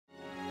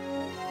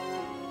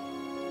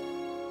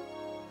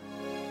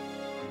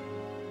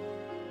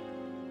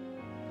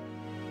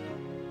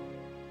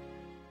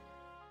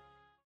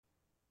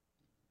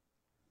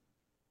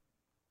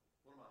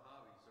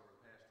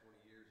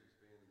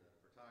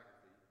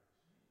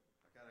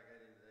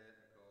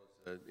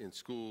In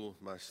school,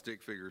 my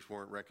stick figures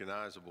weren't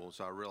recognizable,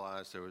 so I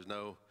realized there was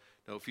no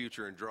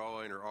future in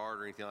drawing or art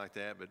or anything like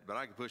that, but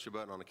I could push a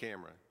button on the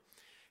camera.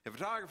 And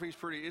photography is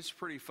it's a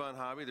pretty fun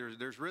hobby.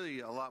 There's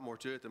really a lot more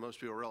to it than most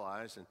people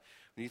realize. And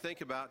when you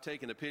think about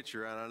taking a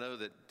picture, and I know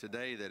that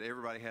today that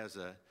everybody has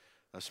a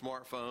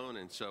smartphone,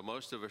 and so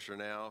most of us are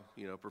now,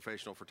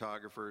 professional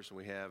photographers, and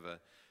we have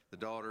the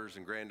daughters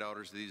and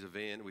granddaughters of these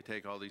events. We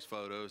take all these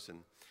photos, and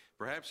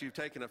perhaps you've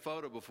taken a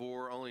photo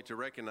before only to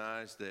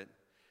recognize that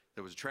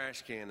there was a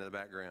trash can in the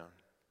background.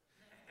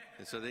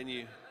 And so then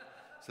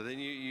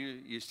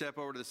you step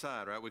over to the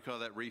side, right? We call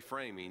that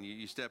reframing.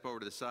 You step over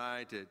to the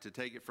side to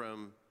take it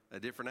from a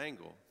different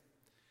angle.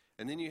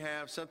 And then you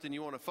have something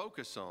you want to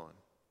focus on.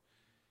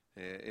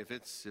 If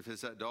it's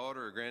that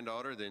daughter or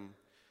granddaughter, then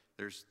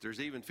there's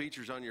even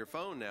features on your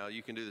phone now.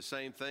 You can do the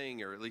same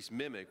thing, or at least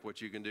mimic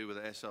what you can do with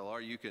an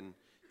SLR. You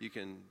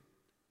can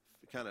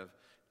kind of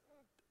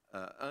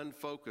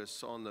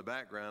unfocus on the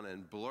background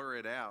and blur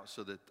it out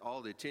so that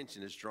all the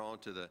attention is drawn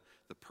to the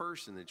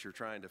person that you're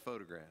trying to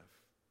photograph.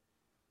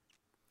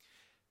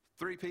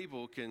 3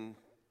 people can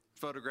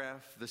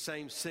photograph the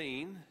same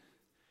scene,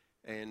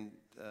 and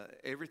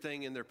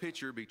everything in their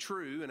picture be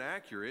true and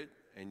accurate,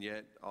 and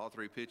yet all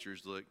 3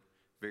 pictures look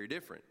very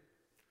different.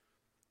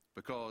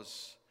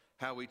 Because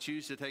how we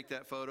choose to take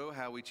that photo,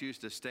 how we choose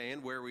to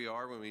stand, where we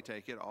are when we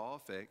take it, all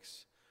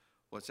affects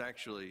what's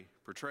actually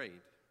portrayed.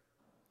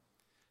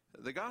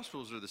 The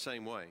Gospels are the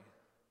same way.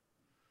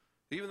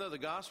 Even though the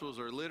Gospels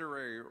are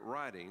literary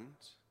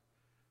writings,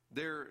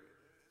 they're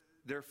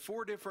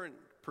 4 different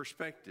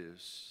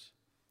perspectives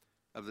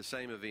of the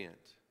same event.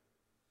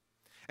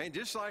 And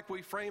just like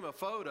we frame a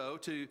photo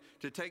to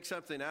take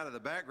something out of the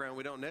background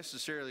we don't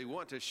necessarily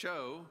want to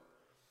show,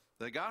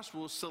 the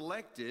Gospels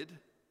selected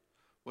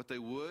what they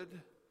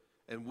would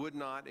and would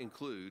not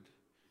include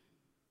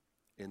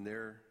in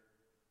their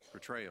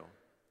portrayal.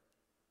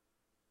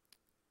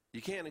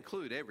 You can't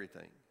include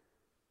everything.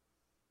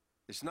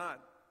 It's not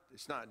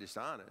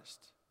dishonest.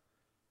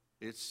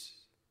 It's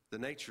the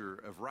nature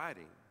of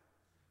writing.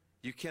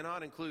 You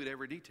cannot include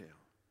every detail.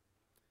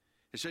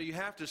 And so you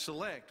have to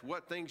select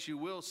what things you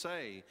will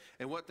say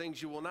and what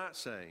things you will not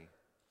say.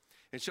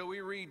 And so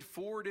we read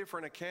 4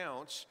 different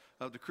accounts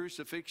of the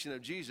crucifixion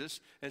of Jesus,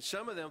 and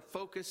some of them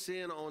focus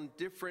in on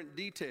different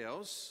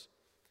details.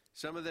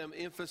 Some of them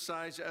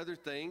emphasize other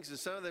things, and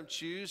some of them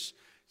choose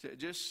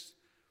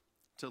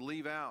to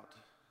leave out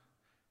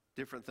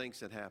different things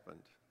that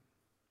happened.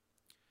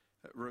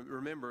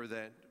 Remember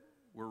that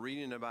we're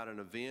reading about an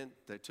event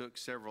that took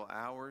several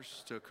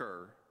hours to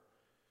occur,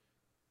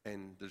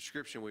 and the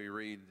description we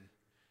read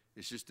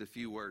is just a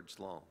few words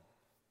long.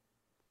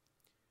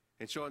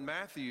 And so in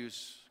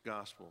Matthew's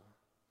gospel,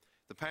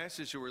 the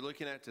passage that we're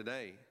looking at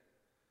today,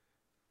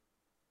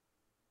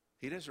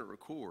 he doesn't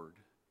record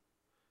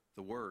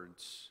the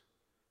words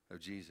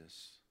of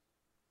Jesus.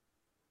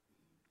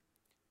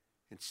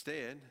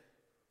 Instead,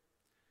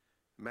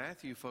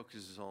 Matthew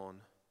focuses on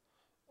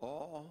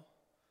all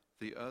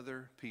the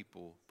other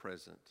people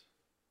present.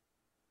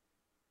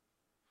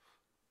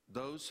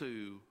 Those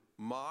who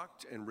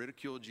mocked and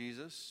ridiculed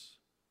Jesus,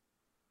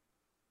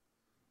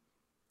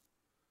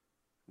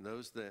 and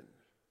those that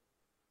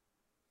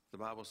the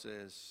Bible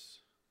says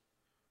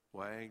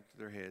wagged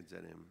their heads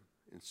at him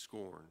in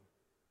scorn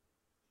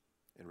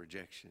and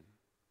rejection.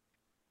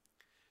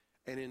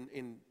 And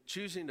in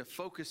choosing to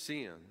focus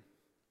in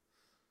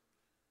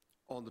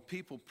on the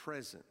people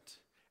present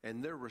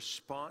and their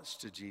response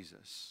to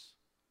Jesus,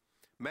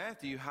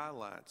 Matthew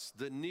highlights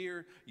the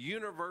near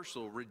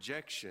universal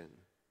rejection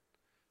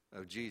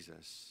of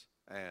Jesus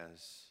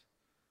as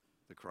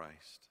the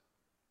Christ.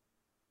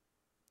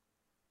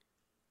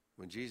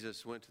 When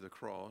Jesus went to the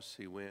cross,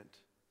 he went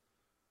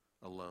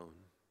alone.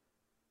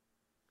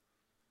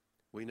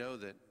 We know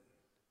that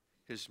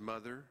his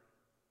mother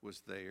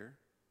was there.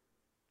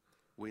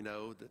 We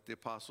know that the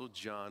Apostle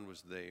John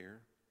was there.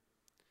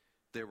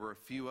 There were a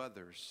few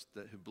others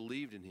who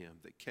believed in him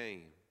that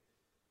came.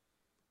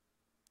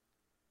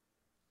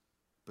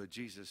 But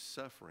Jesus'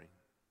 suffering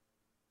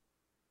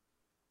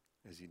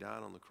as he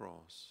died on the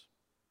cross,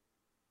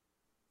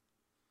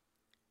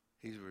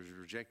 he was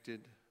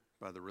rejected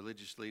by the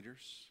religious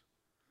leaders.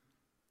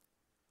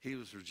 He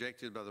was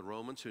rejected by the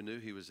Romans who knew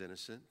he was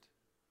innocent.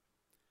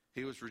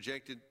 He was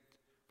rejected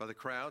by the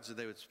crowds that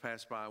they would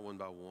pass by one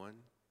by one.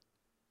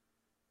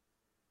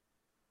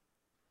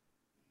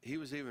 He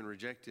was even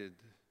rejected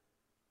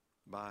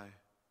by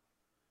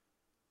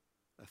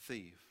a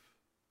thief,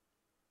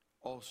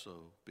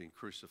 also being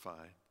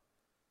crucified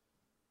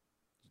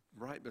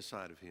right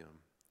beside of him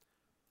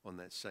on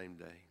that same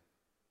day.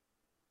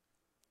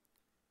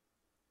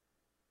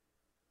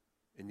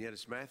 And yet,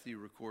 as Matthew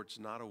records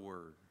not a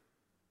word,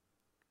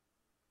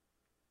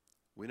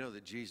 we know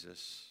that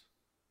Jesus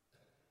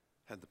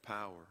had the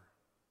power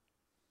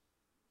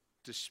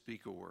to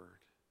speak a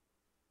word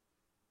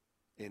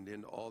and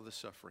end all the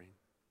suffering.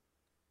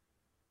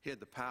 He had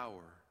the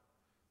power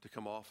to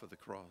come off of the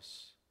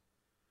cross.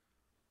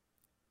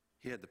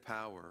 He had the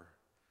power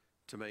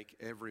to make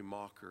every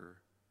mocker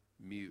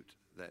mute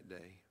that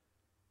day.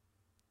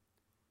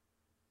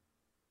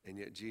 And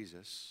yet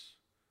Jesus,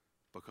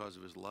 because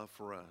of his love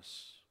for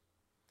us,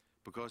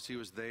 because he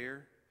was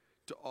there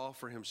to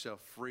offer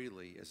himself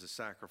freely as a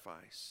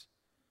sacrifice,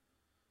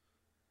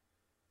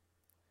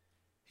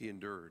 he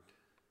endured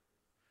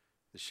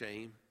the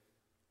shame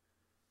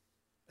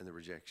and the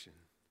rejection.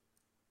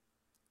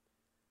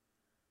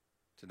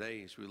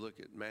 Today, as we look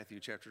at Matthew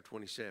chapter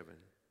 27,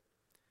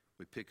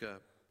 we pick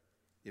up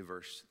in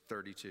verse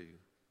 32.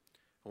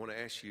 I want to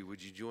ask you,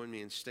 would you join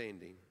me in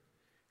standing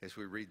as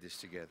we read this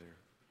together?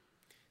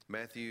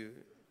 Matthew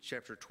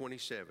chapter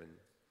 27,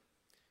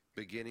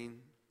 beginning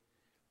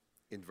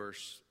in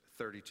verse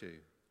 32.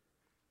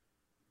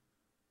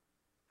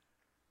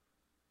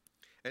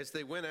 As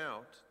they went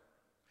out,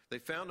 they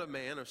found a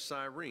man of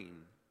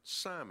Cyrene,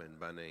 Simon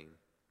by name.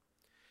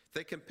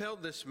 They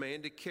compelled this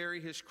man to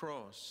carry his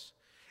cross.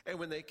 And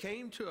when they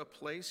came to a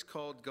place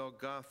called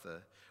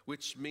Golgotha,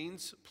 which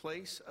means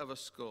place of a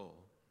skull,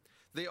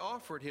 they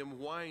offered him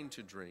wine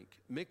to drink,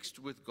 mixed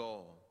with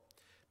gall.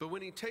 But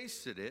when he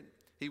tasted it,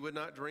 he would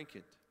not drink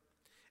it.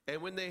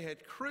 And when they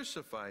had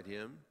crucified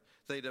him,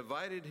 they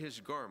divided his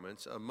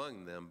garments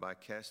among them by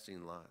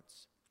casting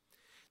lots.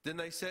 Then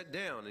they sat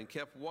down and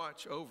kept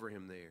watch over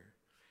him there.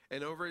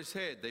 And over his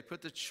head they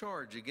put the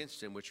charge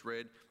against him, which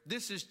read,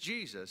 "This is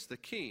Jesus, the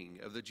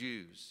King of the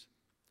Jews."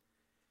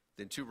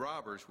 Then two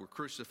robbers were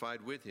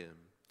crucified with him,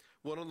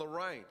 one on the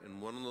right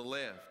and one on the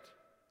left.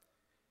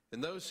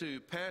 And those who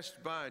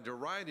passed by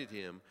derided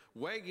him,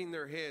 wagging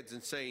their heads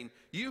and saying,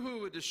 "You who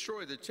would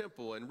destroy the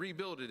temple and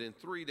rebuild it in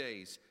 3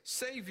 days,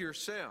 save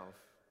yourself.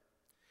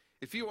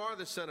 If you are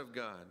the Son of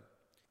God,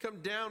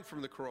 come down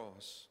from the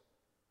cross."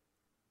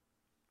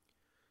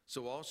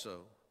 So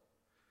also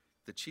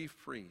the chief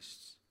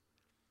priests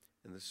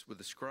and with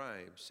the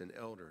scribes and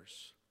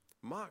elders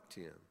mocked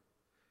him,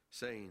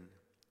 saying,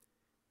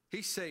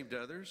 "He saved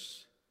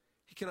others.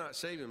 He cannot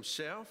save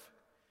himself.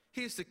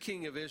 He is the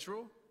King of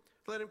Israel.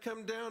 Let him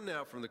come down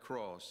now from the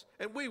cross,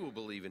 and we will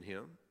believe in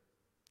him.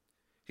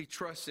 He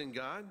trusts in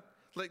God.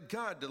 Let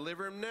God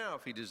deliver him now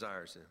if he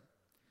desires him.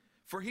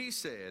 For he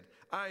said,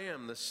 'I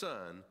am the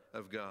Son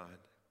of God.'"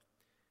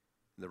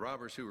 And the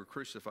robbers who were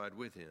crucified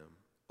with him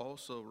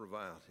also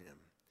reviled him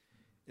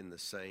in the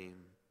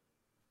same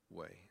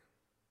way.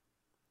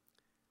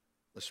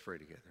 Let's pray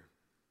together.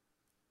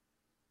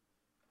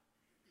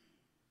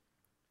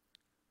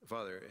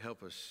 Father,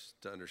 help us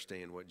to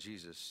understand what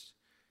Jesus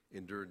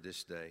endured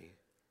this day,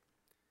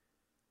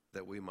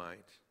 that we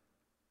might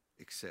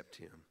accept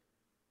him.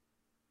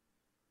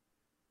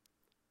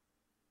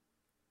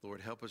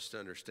 Lord, help us to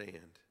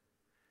understand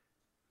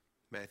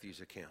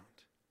Matthew's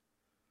account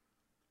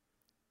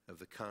of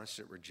the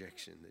constant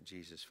rejection that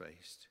Jesus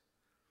faced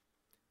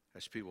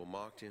as people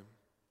mocked him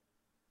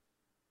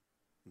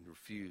and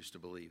refused to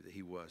believe that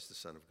he was the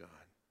Son of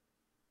God.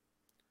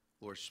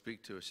 Lord,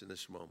 speak to us in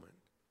this moment,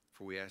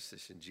 for we ask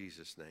this in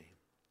Jesus' name.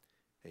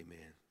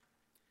 Amen.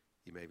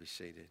 You may be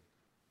seated.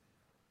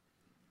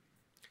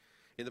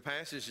 In the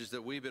passages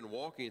that we've been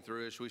walking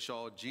through, as we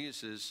saw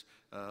Jesus'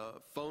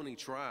 phony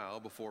trial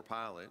before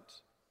Pilate,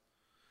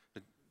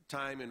 a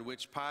time in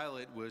which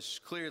Pilate was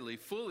clearly,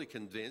 fully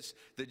convinced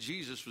that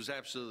Jesus was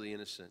absolutely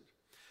innocent.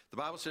 The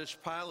Bible says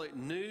Pilate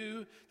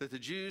knew that the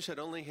Jews had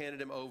only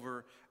handed him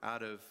over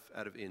out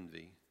of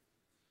envy.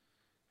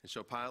 And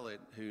so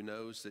Pilate, who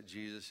knows that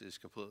Jesus is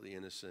completely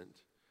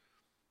innocent,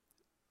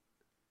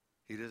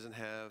 he doesn't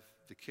have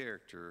the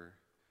character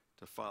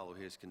to follow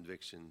his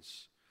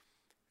convictions.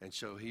 And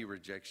so he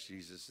rejects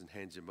Jesus and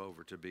hands him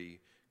over to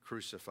be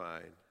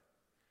crucified.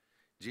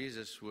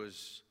 Jesus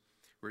was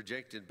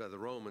rejected by the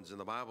Romans, and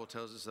the Bible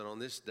tells us that on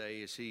this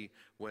day, as he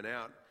went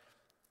out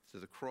to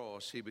the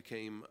cross, he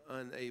became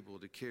unable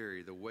to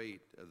carry the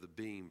weight of the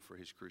beam for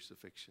his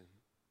crucifixion.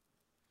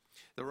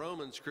 The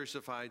Romans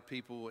crucified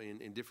people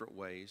in different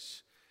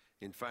ways.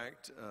 In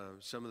fact,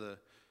 some of the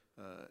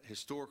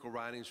historical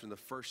writings from the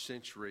first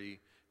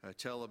century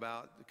tell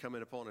about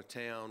coming upon a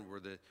town where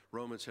the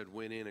Romans had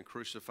went in and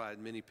crucified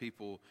many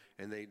people,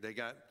 and they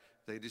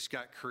just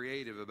got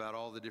creative about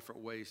all the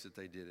different ways that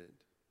they did it.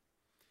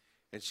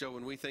 And so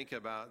when we think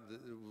about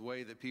the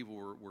way that people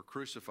were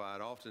crucified,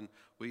 often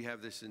we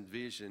have this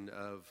envision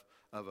of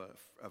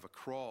a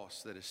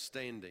cross that is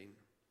standing.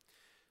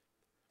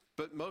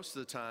 But most of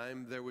the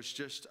time, there was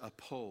just a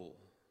pole.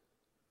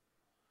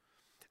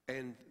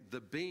 And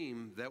the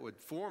beam that would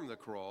form the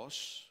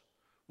cross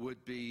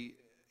would be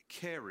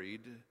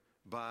carried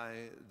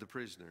by the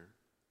prisoner.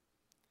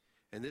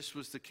 And this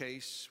was the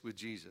case with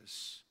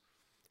Jesus.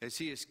 As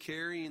he is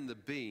carrying the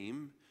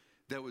beam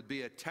that would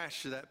be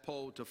attached to that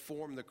pole to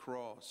form the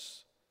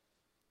cross,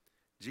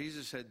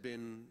 Jesus had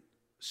been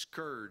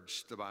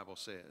scourged, the Bible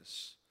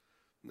says.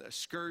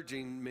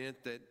 Scourging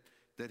meant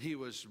that he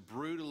was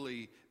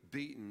brutally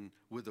beaten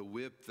with a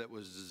whip that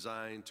was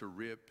designed to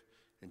rip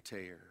and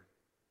tear.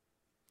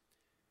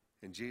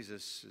 And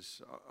Jesus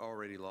has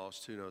already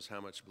lost who knows how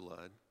much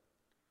blood.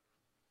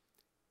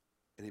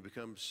 And he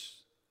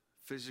becomes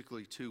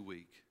physically too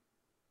weak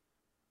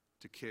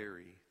to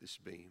carry this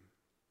beam.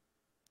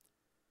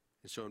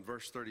 And so in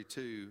verse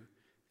 32,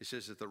 it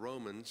says that the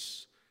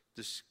Romans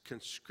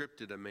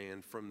conscripted a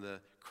man from the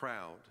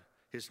crowd.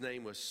 His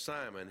name was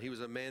Simon. He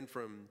was a man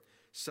from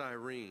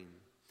Cyrene.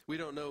 We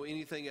don't know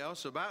anything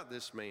else about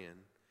this man.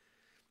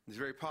 It's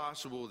very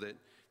possible that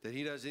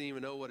he doesn't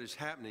even know what is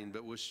happening,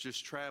 but was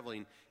just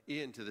traveling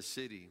into the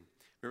city.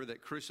 Remember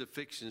that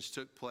crucifixions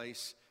took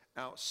place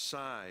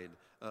outside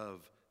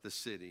of the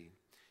city.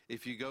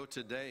 If you go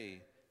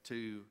today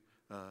to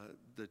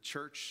the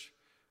Church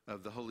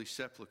of the Holy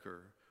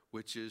Sepulchre,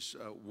 which is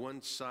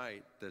one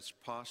site that's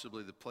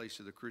possibly the place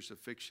of the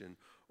crucifixion,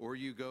 or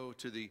you go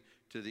to the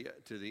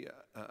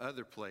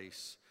other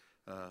place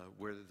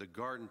where the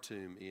garden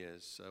tomb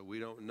is. We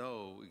don't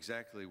know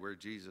exactly where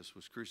Jesus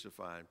was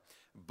crucified.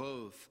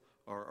 Both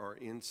are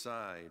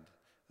inside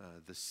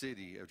the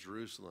city of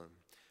Jerusalem.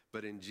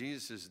 But in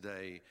Jesus'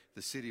 day,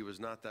 the city was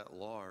not that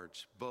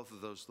large. Both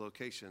of those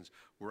locations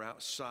were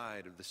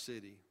outside of the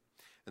city.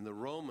 And the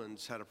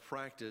Romans had a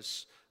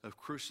practice of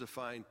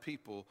crucifying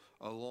people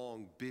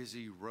along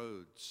busy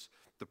roads.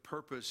 The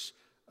purpose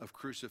of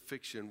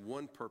crucifixion,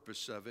 one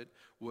purpose of it,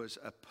 was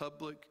a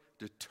public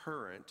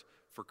deterrent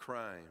for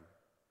crime.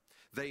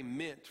 They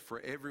meant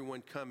for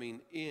everyone coming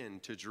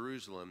into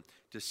Jerusalem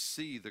to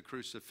see the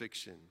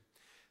crucifixion.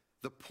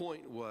 The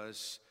point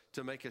was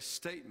to make a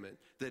statement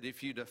that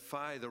if you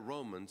defy the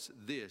Romans,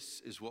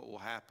 this is what will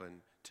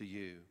happen to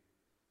you.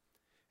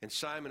 And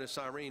Simon of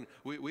Cyrene,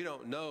 we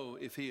don't know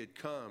if he had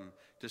come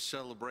to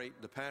celebrate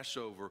the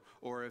Passover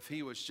or if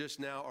he was just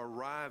now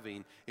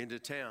arriving into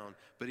town,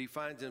 but he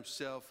finds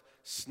himself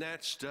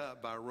snatched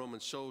up by a Roman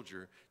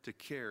soldier to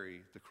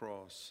carry the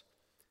cross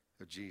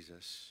of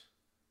Jesus.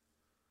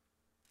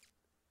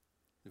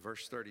 In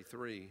verse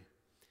 33,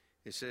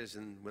 it says,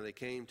 and when they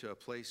came to a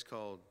place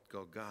called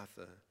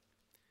Golgotha,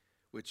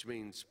 which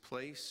means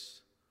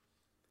place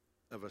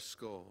of a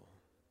skull,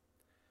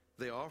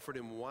 they offered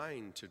him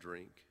wine to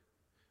drink,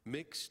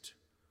 mixed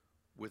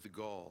with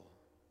gall.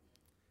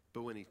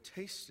 But when he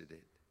tasted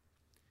it,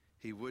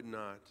 he would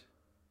not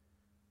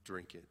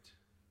drink it.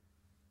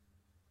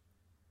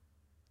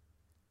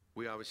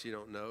 We obviously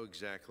don't know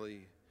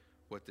exactly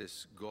what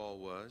this gall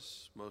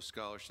was. Most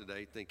scholars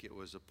today think it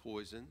was a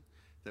poison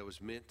that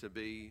was meant to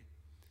be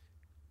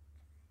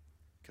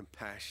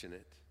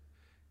compassionate,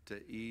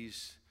 to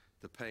ease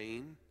the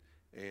pain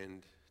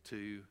and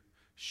to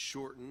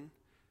shorten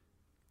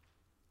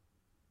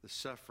the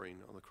suffering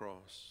on the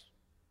cross.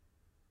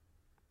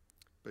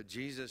 But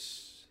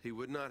Jesus, he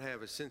would not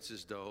have his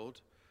senses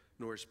dulled,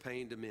 nor his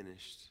pain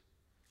diminished.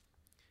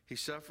 He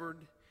suffered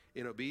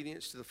in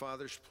obedience to the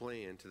Father's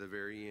plan to the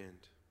very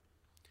end.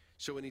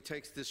 So when he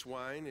takes this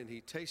wine and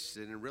he tastes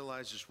it and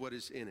realizes what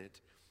is in it,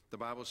 the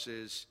Bible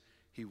says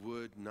he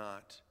would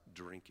not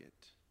drink it.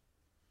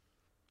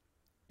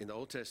 In the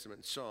Old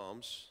Testament,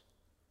 Psalm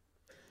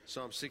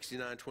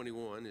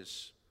 69:21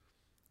 is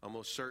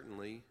almost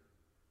certainly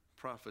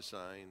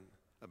prophesying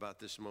about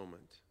this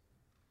moment.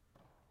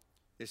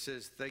 It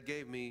says, they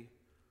gave me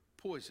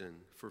poison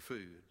for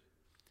food,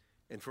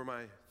 and for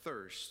my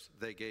thirst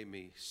they gave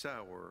me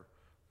sour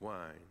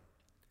wine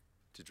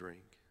to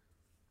drink.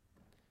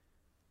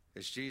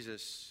 As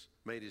Jesus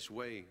made his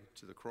way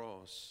to the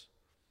cross,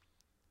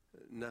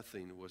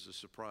 nothing was a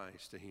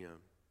surprise to him.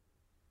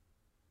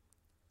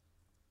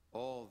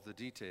 All the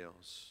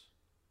details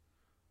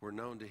were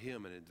known to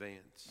him in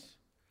advance,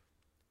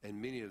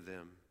 and many of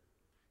them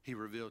he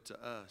revealed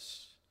to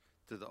us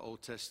through the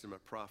Old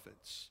Testament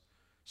prophets,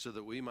 so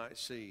that we might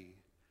see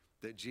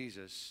that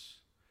Jesus,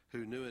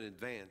 who knew in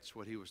advance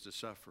what he was to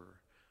suffer,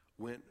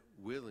 went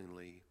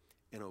willingly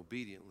and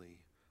obediently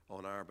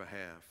on our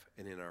behalf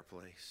and in our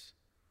place.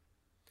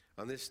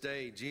 On this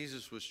day,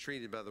 Jesus was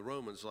treated by the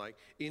Romans like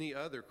any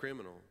other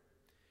criminal.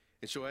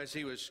 And so as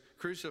he was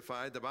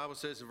crucified, the Bible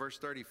says in verse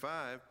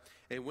 35,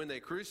 and when they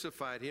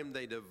crucified him,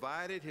 they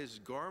divided his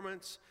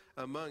garments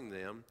among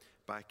them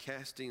by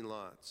casting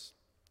lots.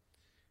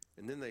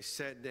 And then they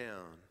sat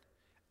down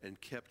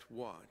and kept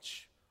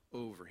watch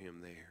over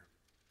him there.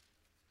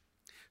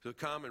 So a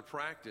common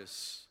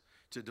practice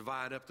to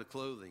divide up the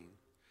clothing.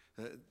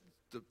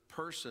 The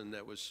person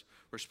that was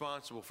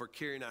responsible for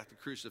carrying out the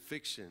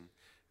crucifixion,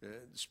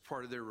 as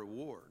part of their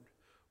reward,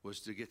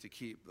 was to get to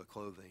keep the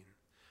clothing.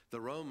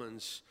 The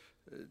Romans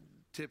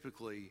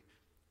typically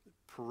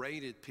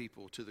paraded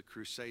people to the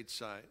crusade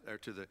site, or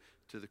to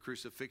the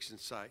crucifixion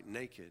site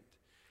naked,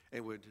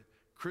 and would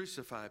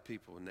crucify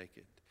people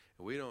naked.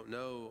 And we don't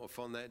know if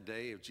on that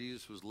day, if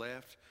Jesus was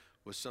left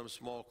with some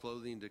small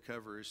clothing to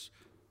cover his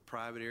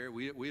private area.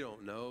 We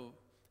don't know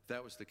if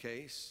that was the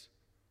case.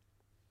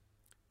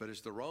 But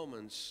as the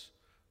Romans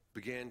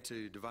began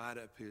to divide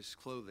up his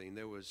clothing,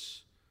 there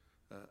was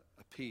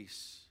a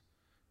piece,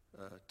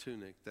 a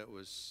tunic that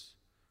was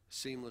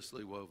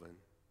seamlessly woven.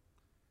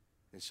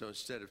 And so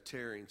instead of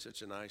tearing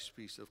such a nice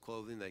piece of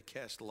clothing, they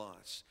cast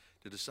lots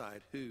to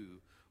decide who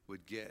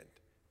would get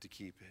to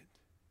keep it.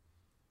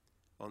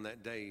 On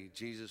that day,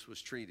 Jesus was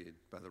treated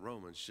by the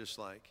Romans just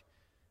like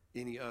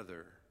any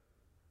other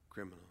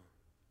criminal.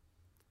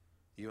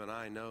 You and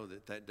I know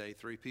that that day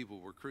 3 people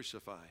were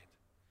crucified.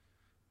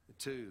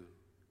 2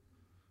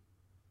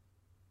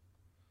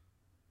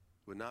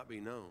 would not be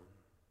known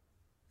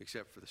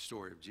except for the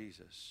story of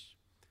Jesus.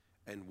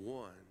 And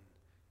one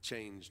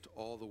changed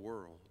all the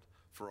world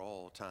for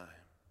all time.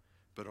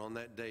 But on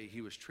that day,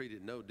 he was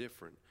treated no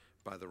different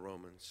by the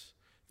Romans.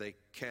 They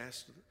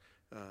cast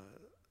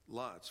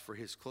lots for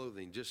his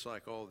clothing, just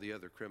like all the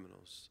other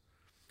criminals.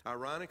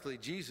 Ironically,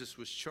 Jesus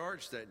was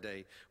charged that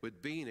day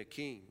with being a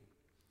king.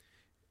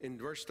 In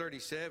verse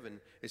 37,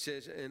 it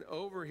says, and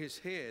over his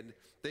head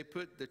they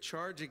put the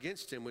charge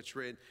against him, which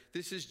read,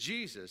 "This is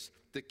Jesus,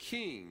 the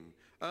King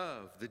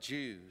of the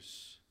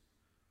Jews."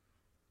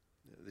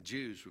 The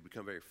Jews would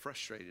become very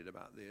frustrated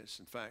about this.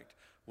 In fact,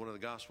 one of the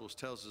Gospels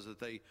tells us that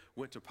they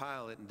went to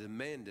Pilate and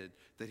demanded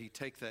that he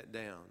take that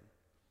down.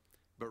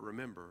 But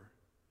remember,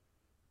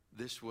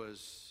 this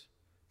was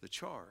the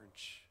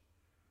charge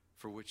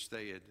for which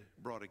they had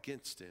brought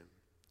against him.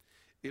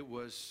 It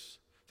was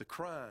the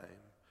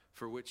crime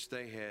for which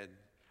they had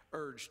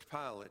urged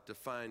Pilate to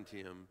find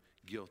him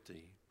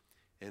guilty.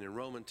 And in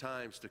Roman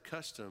times, the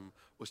custom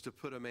was to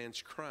put a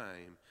man's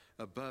crime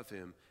above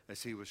him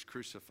as he was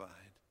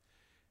crucified.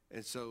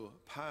 And so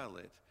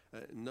Pilate,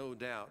 no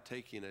doubt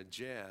taking a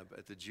jab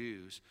at the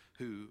Jews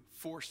who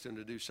forced him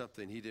to do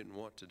something he didn't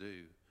want to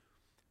do,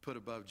 put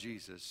above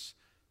Jesus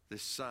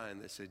this sign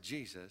that said,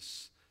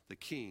 "Jesus, the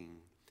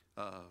King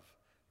of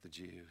the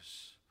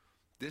Jews."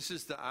 This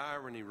is the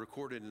irony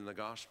recorded in the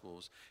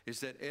Gospels, is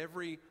that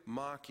every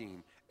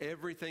mocking,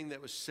 everything that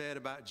was said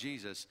about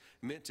Jesus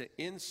meant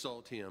to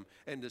insult him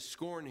and to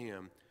scorn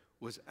him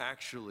was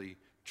actually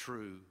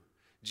true.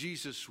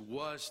 Jesus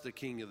was the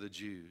King of the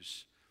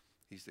Jews.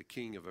 He's the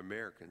King of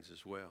Americans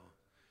as well.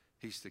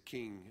 He's the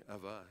King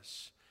of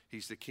us.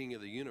 He's the King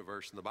of the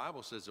universe. And the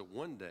Bible says that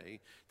one day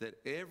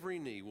that every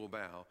knee will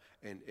bow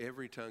and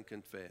every tongue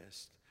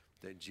confess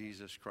that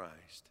Jesus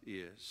Christ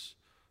is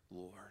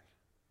Lord.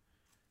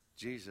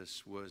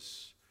 Jesus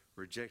was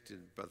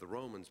rejected by the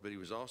Romans, but he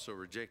was also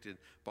rejected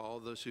by all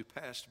those who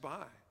passed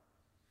by.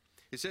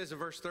 It says in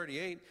verse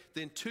 38,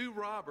 then two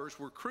robbers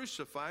were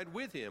crucified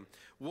with him,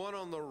 one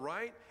on the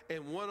right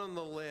and one on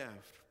the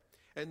left.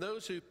 And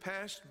those who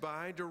passed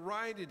by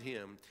derided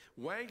him,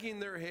 wagging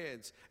their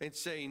heads and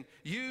saying,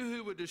 "You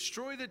who would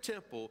destroy the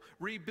temple,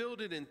 rebuild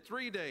it in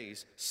 3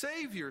 days,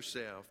 save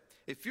yourself.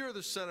 If you're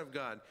the Son of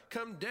God,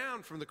 come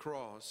down from the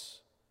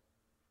cross."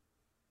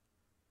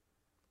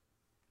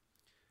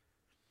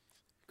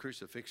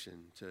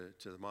 Crucifixion to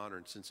the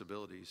modern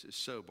sensibilities is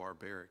so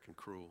barbaric and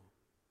cruel.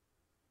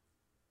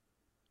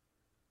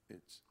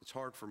 It's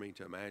hard for me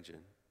to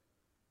imagine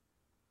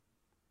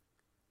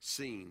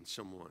seeing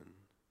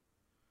someone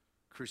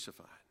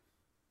crucified.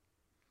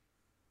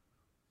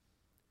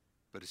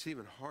 But it's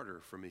even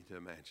harder for me to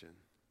imagine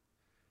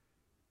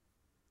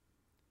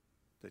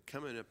that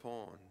coming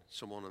upon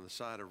someone on the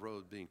side of the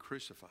road being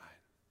crucified,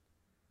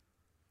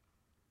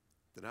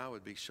 that I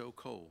would be so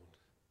cold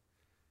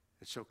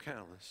and so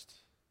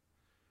calloused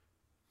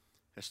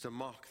as to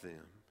mock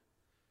them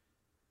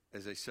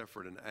as they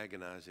suffered an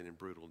agonizing and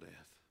brutal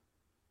death.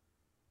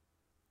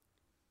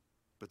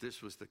 But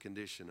this was the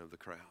condition of the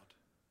crowd.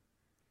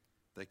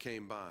 They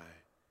came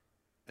by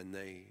and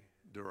they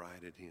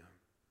derided him.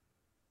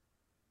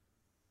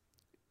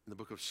 In the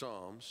book of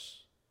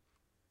Psalms,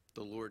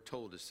 the Lord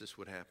told us this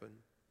would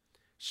happen.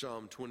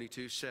 Psalm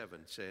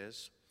 22:7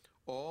 says,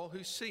 "All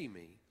who see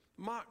me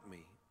mock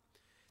me.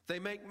 They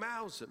make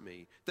mouths at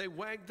me. They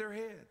wag their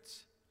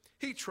heads.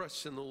 He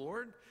trusts in the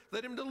Lord.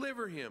 Let him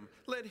deliver him.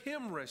 Let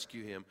him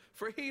rescue him,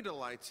 for he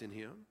delights in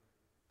him."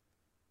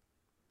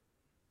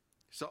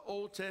 It's an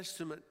Old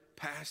Testament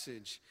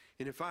passage.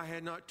 And if I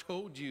had not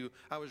told you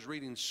I was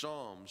reading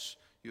Psalms,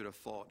 you would have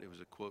thought it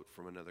was a quote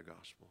from another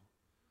gospel.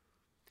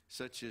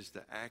 Such is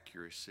the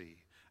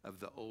accuracy of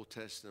the Old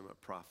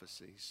Testament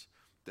prophecies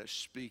that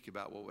speak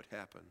about what would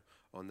happen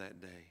on that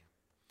day.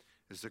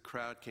 As the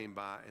crowd came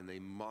by and they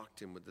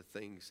mocked him with the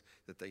things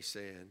that they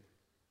said.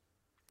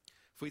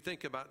 If we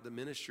think about the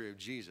ministry of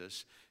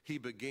Jesus, he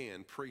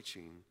began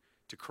preaching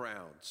to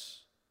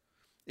crowds.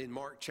 In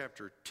Mark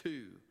chapter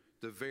 2,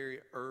 the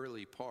very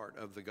early part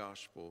of the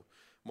gospel,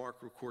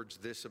 Mark records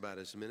this about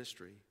his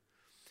ministry.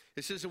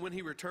 It says that when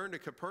he returned to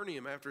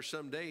Capernaum after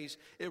some days,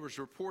 it was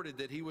reported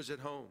that he was at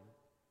home.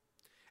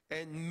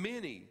 And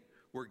many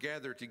were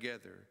gathered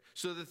together,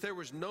 so that there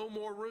was no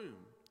more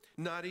room,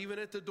 not even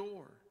at the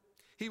door.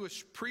 He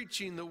was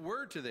preaching the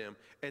word to them,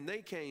 and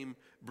they came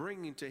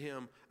bringing to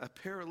him a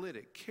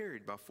paralytic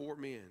carried by 4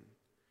 men.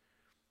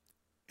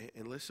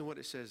 And listen what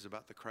it says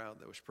about the crowd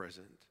that was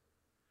present.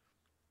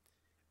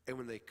 And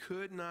when they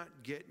could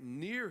not get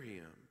near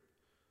him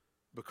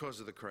because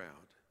of the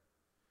crowd,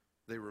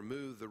 they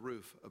removed the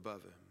roof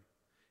above him.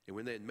 And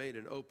when they had made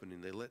an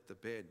opening, they let the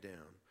bed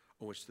down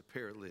on which the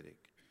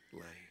paralytic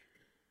lay.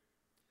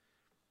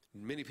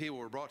 Many people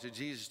were brought to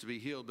Jesus to be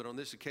healed, but on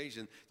this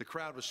occasion, the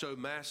crowd was so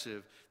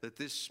massive that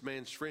this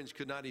man's friends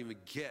could not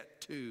even get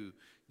to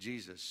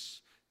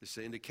Jesus. This is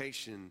an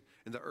indication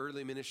in the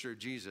early ministry of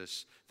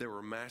Jesus, there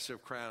were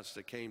massive crowds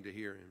that came to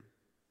hear him.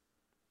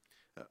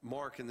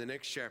 Mark in the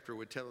next chapter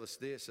would tell us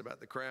this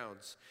about the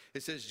crowds.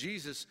 It says,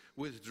 Jesus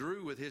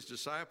withdrew with his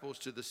disciples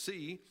to the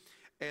sea,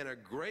 and a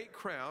great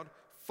crowd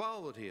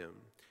followed him,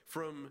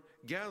 from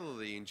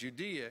Galilee and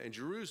Judea and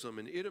Jerusalem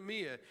and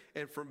Idumea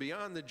and from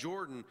beyond the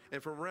Jordan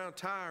and from around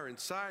Tyre and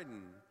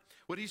Sidon.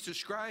 What he's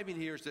describing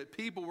here is that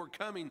people were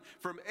coming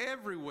from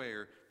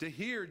everywhere to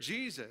hear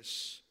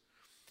Jesus.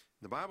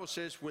 The Bible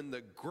says when the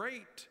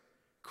great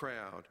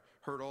crowd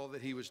heard all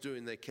that he was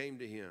doing, they came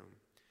to him.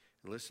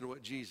 And listen to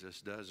what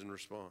Jesus does in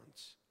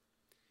response.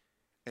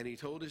 And he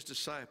told his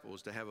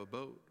disciples to have a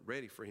boat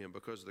ready for him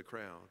because of the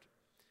crowd,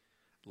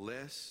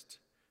 lest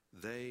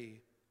they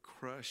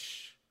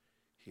crush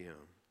him.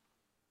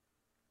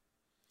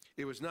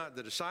 It was not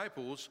the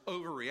disciples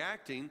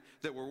overreacting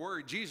that were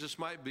worried Jesus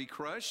might be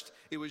crushed.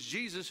 It was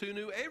Jesus who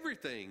knew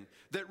everything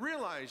that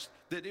realized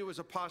that it was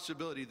a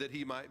possibility that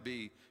he might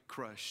be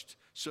crushed.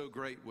 So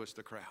great was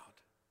the crowd.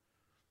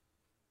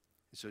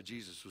 And so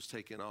Jesus was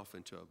taken off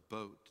into a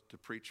boat to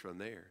preach from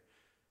there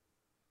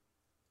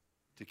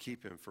to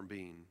keep him from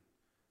being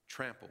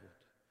trampled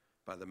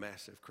by the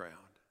massive crowd.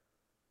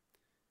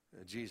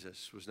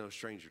 Jesus was no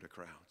stranger to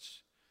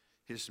crowds.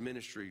 His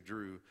ministry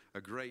drew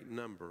a great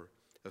number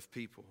of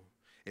people.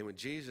 And when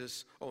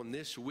Jesus on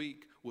this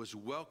week was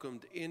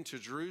welcomed into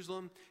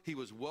Jerusalem, he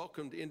was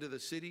welcomed into the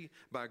city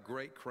by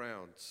great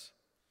crowds.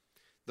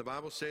 The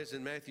Bible says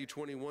in Matthew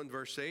 21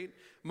 verse 8,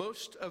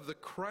 most of the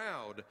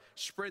crowd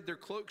spread their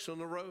cloaks on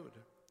the road,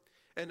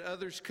 and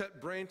others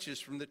cut branches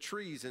from the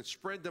trees and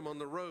spread them on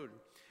the road.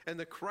 And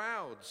the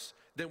crowds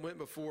that went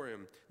before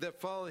him,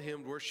 that followed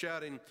him, were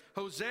shouting,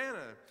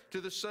 Hosanna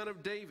to the Son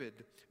of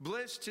David.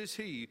 Blessed is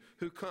he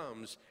who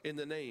comes in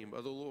the name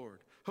of the Lord.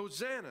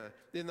 Hosanna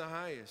in the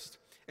highest.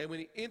 And when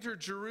he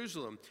entered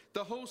Jerusalem,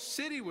 the whole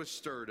city was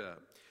stirred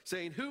up,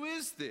 saying, who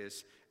is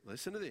this?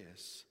 Listen to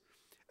this.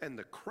 And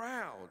the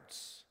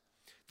crowds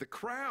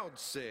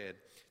said,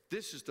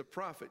 this is the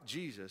prophet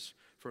Jesus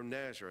from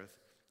Nazareth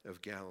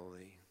of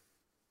Galilee.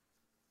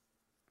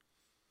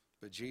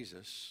 But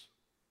Jesus,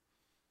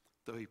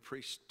 though he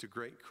preached to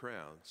great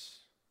crowds,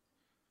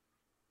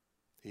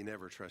 he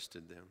never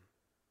trusted them.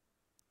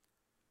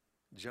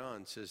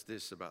 John says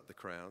this about the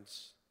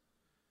crowds.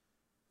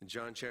 In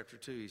John chapter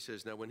 2, he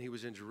says, now when he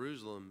was in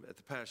Jerusalem at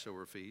the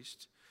Passover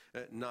feast,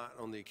 not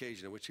on the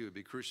occasion in which he would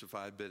be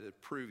crucified, but at a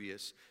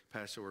previous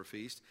Passover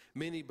feast,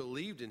 many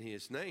believed in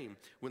his name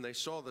when they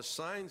saw the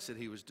signs that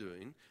he was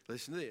doing.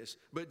 Listen to this.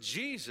 But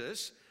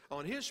Jesus,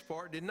 on his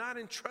part, did not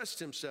entrust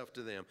himself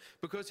to them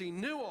because he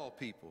knew all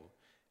people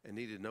and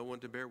needed no one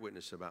to bear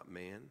witness about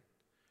man,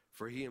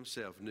 for he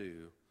himself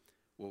knew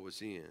what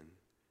was in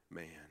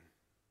man.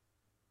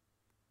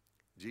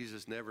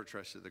 Jesus never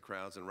trusted the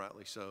crowds, and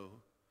rightly so.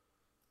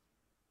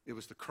 It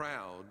was the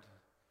crowd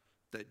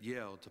that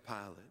yelled to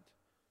Pilate,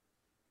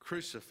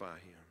 crucify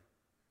him.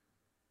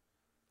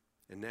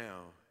 And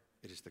now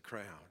it is the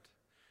crowd.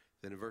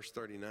 Then in verse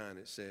 39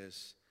 it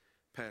says,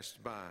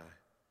 passed by,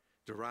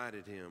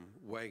 derided him,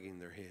 wagging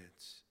their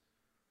heads.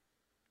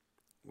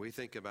 We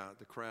think about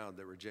the crowd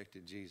that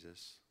rejected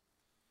Jesus.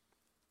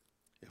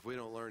 If we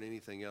don't learn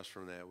anything else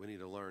from that, we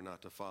need to learn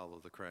not to follow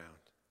the crowd.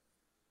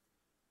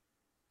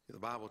 The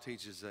Bible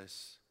teaches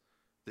us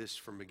this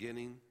from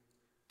beginning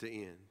to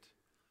end.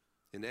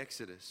 In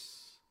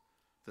Exodus,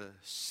 the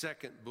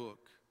second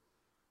book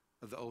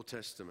of the Old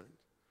Testament,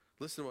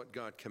 listen to what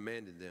God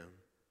commanded them.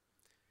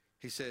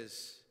 He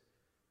says,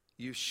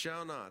 you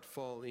shall not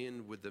fall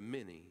in with the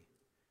many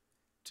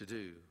to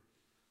do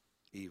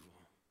evil.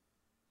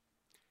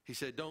 He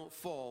said, don't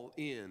fall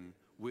in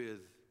with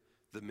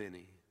the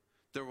many.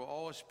 There will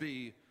always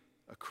be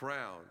a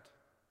crowd.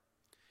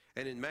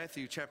 And in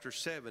Matthew chapter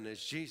 7,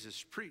 as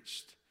Jesus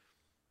preached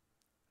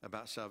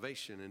about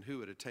salvation and who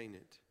would attain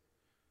it,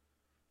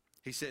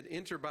 he said,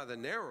 enter by the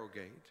narrow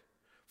gate,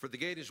 for the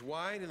gate is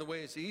wide and the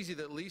way is easy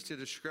that leads to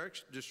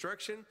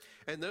destruction,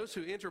 and those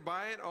who enter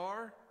by it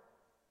are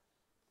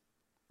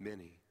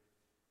many.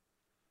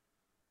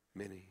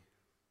 Many.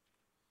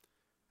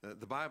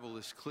 The Bible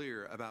is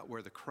clear about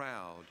where the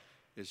crowd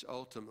is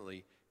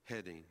ultimately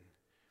heading.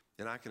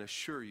 And I can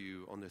assure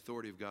you, on the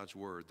authority of God's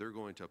word, they're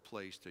going to a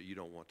place that you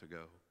don't want to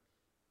go.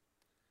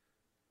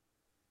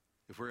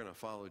 If we're going to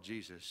follow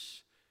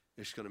Jesus,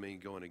 it's going to mean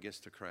going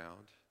against the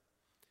crowd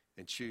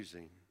and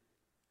choosing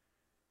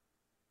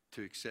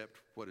to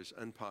accept what is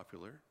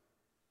unpopular,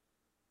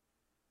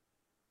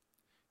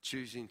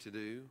 choosing to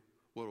do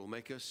what will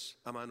make us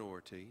a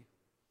minority,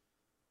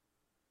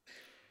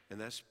 and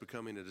that's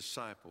becoming a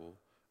disciple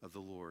of the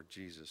Lord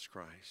Jesus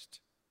Christ.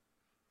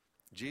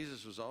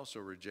 Jesus was also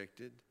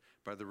rejected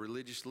by the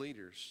religious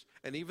leaders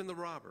and even the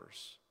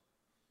robbers.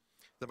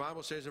 The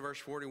Bible says in verse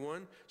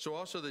 41, so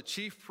also the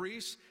chief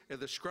priests and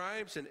the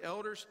scribes and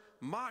elders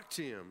mocked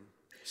him,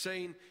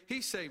 saying,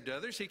 he saved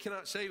others, he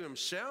cannot save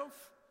himself.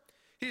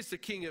 He is the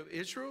King of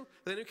Israel.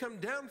 Let him come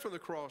down from the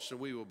cross and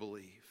we will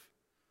believe.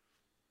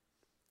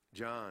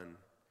 John,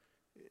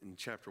 in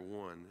chapter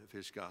 1 of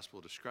his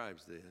gospel,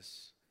 describes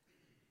this.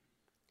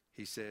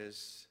 He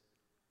says,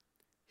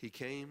 he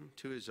came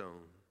to his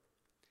own,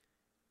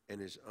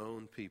 and his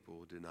own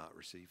people did not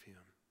receive him.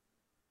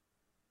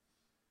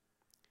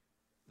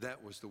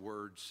 That was the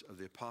words of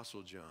the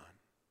Apostle John,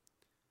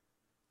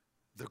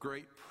 the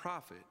great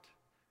prophet,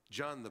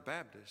 John the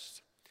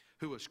Baptist,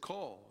 who was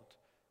called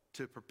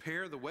to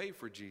prepare the way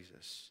for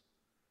Jesus.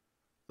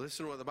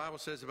 Listen to what the Bible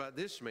says about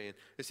this man.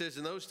 It says,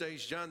 in those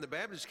days, John the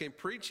Baptist came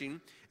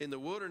preaching in the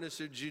wilderness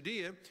of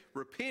Judea,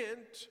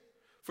 repent,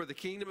 for the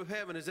kingdom of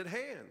heaven is at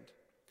hand.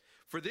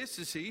 For this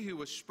is he who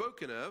was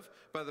spoken of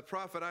by the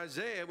prophet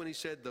Isaiah when he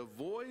said, the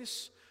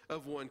voice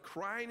of one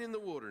crying in the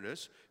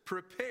wilderness,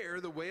 prepare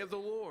the way of the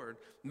Lord,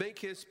 make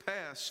his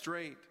path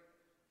straight.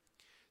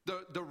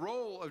 The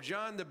role of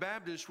John the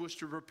Baptist was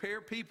to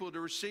prepare people to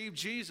receive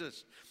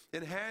Jesus.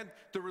 And had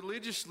the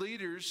religious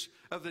leaders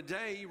of the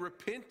day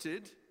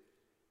repented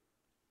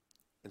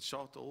and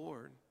sought the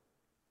Lord,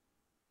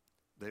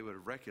 they would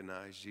have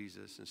recognized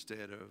Jesus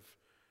instead of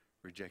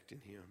rejecting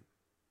him.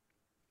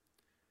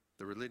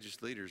 The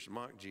religious leaders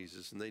mocked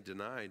Jesus and they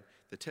denied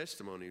the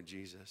testimony of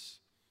Jesus.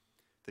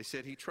 They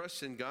said, he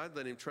trusts in God,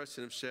 let him trust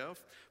in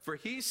himself. For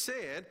he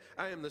said,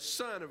 I am the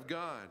Son of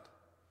God.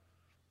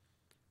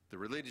 The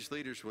religious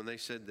leaders, when they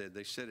said that,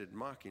 they said it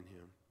mocking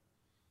him,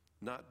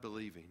 not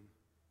believing.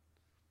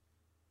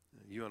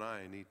 You and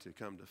I need to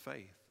come to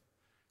faith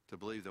to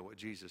believe that what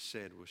Jesus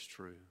said was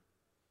true.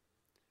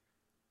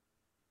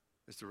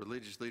 As the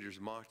religious leaders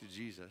mocked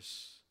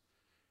Jesus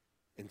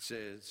and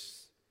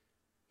says,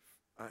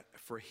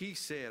 for he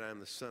said, I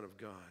am the Son of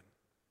God.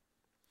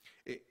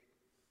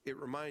 It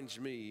reminds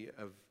me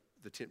of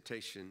the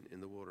temptation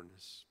in the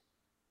wilderness.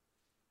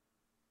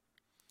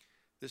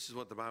 This is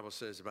what the Bible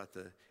says about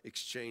the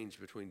exchange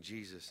between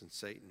Jesus and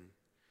Satan.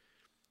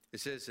 It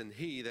says, and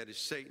he, that is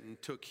Satan,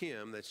 took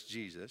him, that's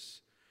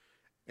Jesus,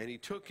 and he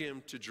took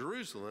him to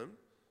Jerusalem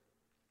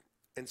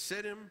and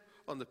set him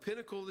on the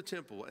pinnacle of the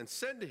temple and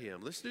said to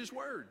him, listen to his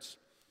words,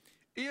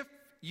 if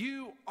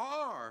you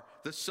are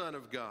the Son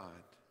of God.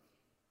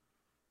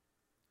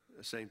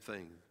 The same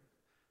thing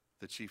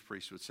the chief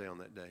priests would say on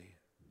that day.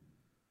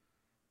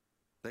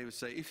 They would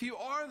say, if you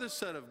are the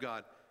Son of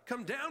God,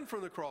 come down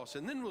from the cross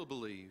and then we'll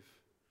believe.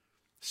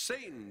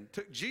 Satan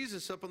took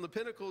Jesus up on the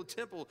pinnacle of the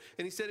temple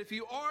and he said, if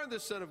you are the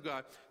Son of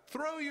God,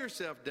 throw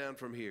yourself down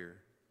from here.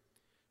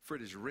 For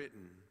it is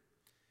written,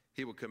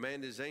 he will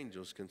command his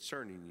angels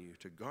concerning you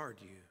to guard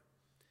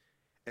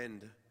you.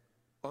 And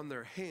on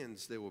their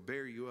hands they will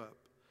bear you up,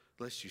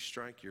 lest you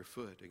strike your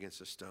foot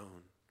against a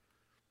stone.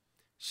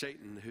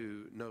 Satan,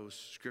 who knows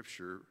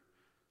Scripture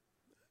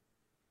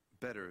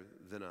better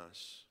than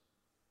us,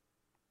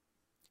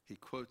 he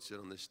quotes it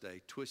on this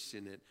day,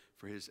 twisting it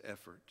for his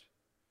effort.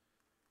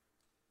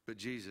 But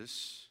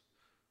Jesus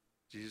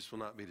will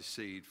not be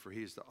deceived, for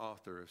he is the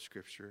author of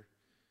Scripture.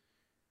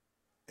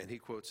 And he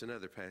quotes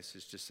another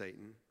passage to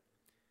Satan.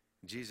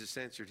 Jesus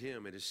answered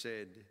him, it is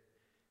said,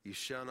 you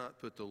shall not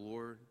put the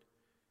Lord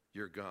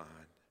your God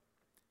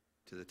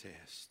to the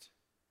test.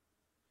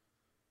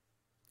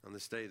 On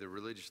this day, the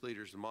religious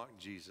leaders mocked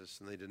Jesus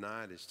and they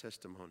denied his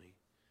testimony.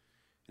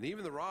 And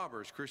even the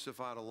robbers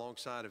crucified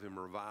alongside of him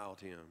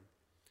reviled him.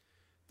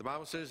 The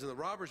Bible says, and the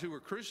robbers who were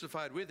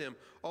crucified with him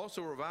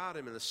also reviled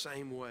him in the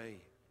same way.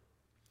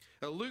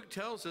 Now, Luke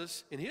tells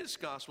us in his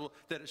gospel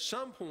that at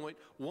some point,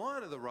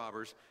 one of the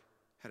robbers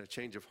had a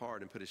change of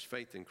heart and put his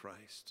faith in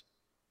Christ.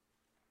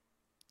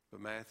 But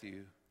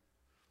Matthew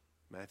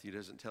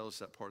doesn't tell us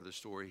that part of the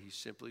story. He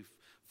simply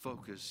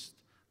focused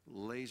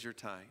laser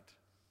tight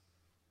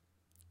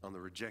on the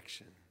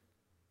rejection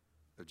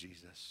of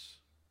Jesus.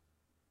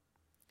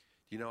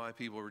 Do you know why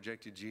people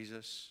rejected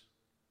Jesus?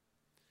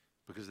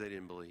 Because they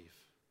didn't believe.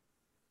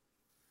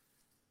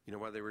 You know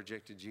why they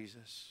rejected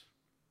Jesus?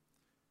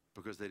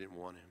 Because they didn't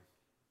want him.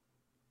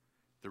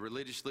 The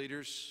religious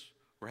leaders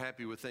were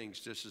happy with things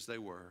just as they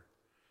were.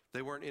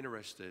 They weren't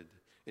interested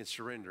in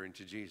surrendering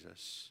to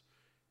Jesus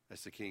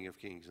as the King of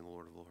Kings and the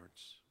Lord of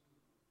Lords.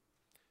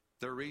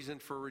 Their reason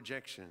for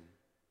rejection,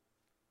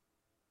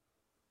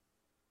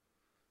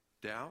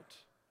 doubt,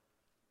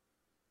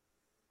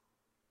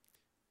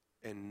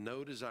 and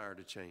no desire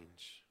to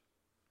change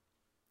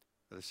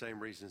are the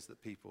same reasons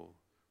that people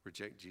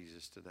reject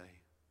Jesus today.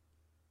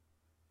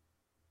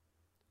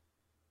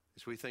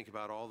 As we think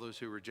about all those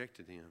who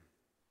rejected him,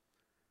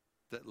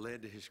 that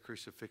led to his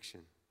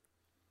crucifixion,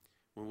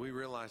 when we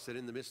realize that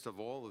in the midst of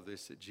all of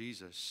this, that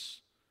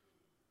Jesus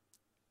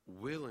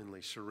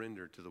willingly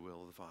surrendered to the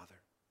will of the Father.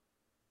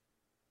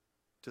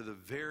 To the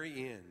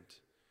very end,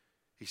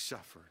 he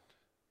suffered.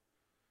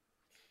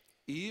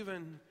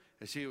 Even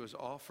as he was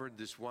offered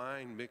this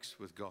wine mixed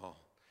with gall,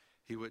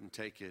 he wouldn't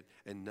take it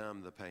and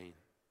numb the pain.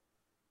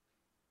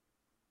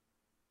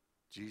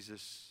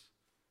 Jesus,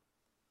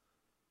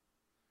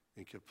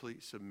 in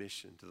complete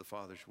submission to the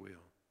Father's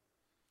will,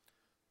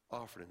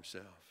 offered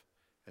himself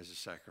as a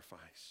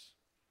sacrifice.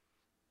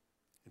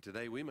 And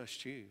today we must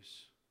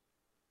choose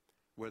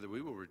whether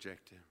we will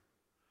reject him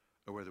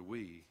or whether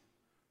we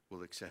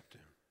will accept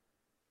him.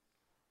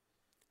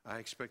 I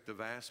expect the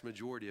vast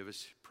majority of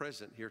us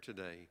present here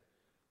today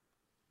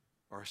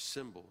are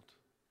assembled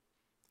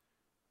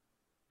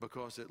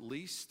because at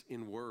least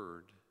in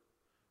word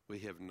we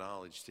have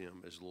acknowledged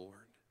him as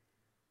Lord.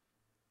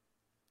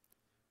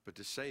 But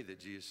to say that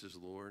Jesus is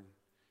Lord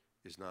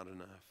is not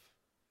enough.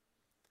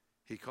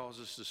 He calls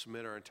us to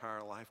submit our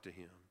entire life to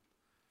him,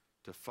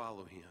 to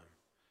follow him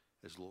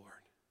as Lord.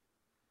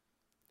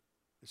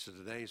 And so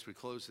today, as we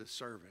close this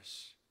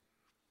service,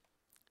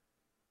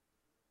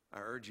 I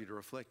urge you to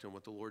reflect on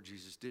what the Lord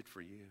Jesus did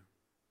for you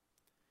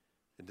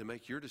and to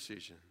make your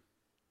decision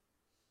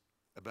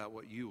about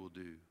what you will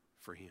do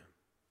for him.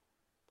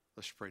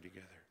 Let's pray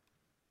together.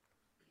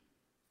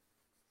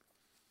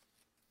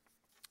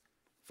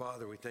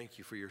 Father, we thank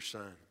you for your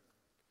Son,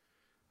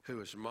 who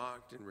was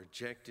mocked and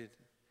rejected,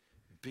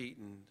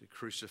 beaten,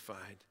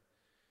 crucified,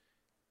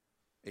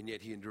 and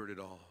yet he endured it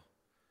all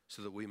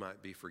so that we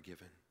might be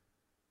forgiven.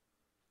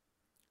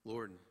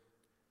 Lord,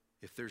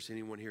 if there's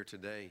anyone here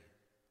today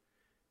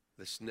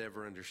that's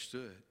never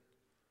understood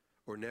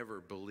or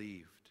never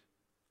believed,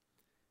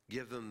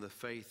 give them the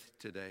faith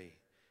today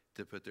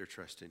to put their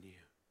trust in you.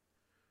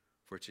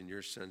 For it's in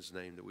your Son's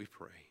name that we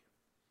pray.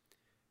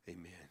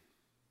 Amen.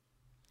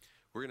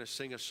 We're going to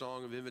sing a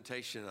song of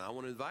invitation, and I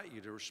want to invite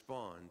you to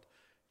respond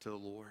to the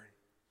Lord.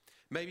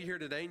 Maybe you're here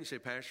today and you say,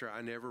 Pastor,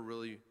 I never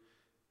really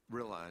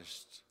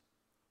realized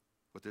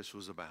what this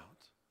was about.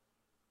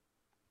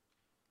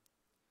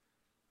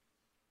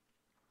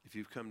 If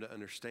you've come to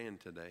understand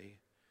today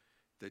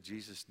that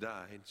Jesus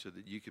died so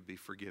that you could be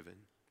forgiven,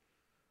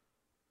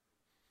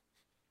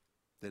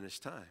 then it's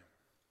time.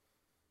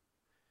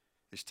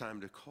 It's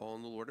time to call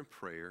on the Lord in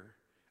prayer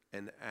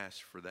and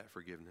ask for that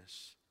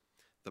forgiveness.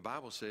 The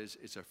Bible says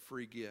it's a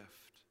free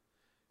gift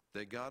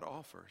that God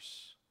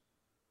offers,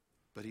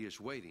 but he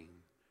is waiting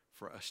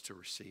for us to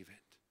receive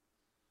it.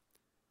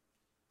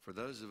 For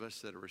those of us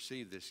that have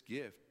received this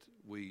gift,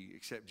 we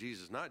accept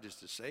Jesus not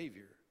just as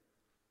Savior,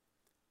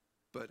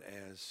 but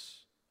as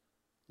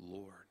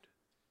Lord.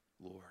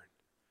 Lord.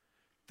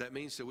 That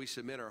means that we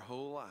submit our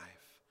whole life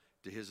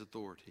to his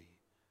authority.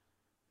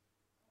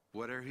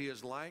 Whatever he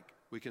is like,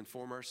 we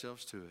conform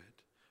ourselves to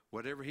it.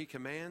 Whatever he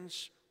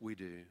commands, we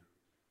do.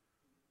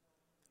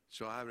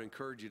 So I would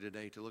encourage you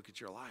today to look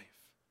at your life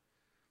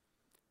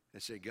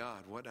and say,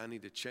 God, what do I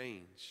need to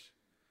change?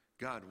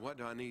 God, what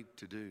do I need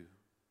to do?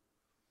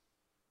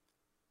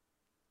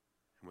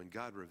 And when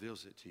God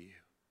reveals it to you,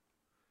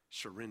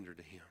 surrender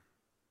to him.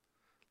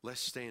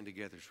 Let's stand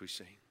together as we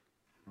sing.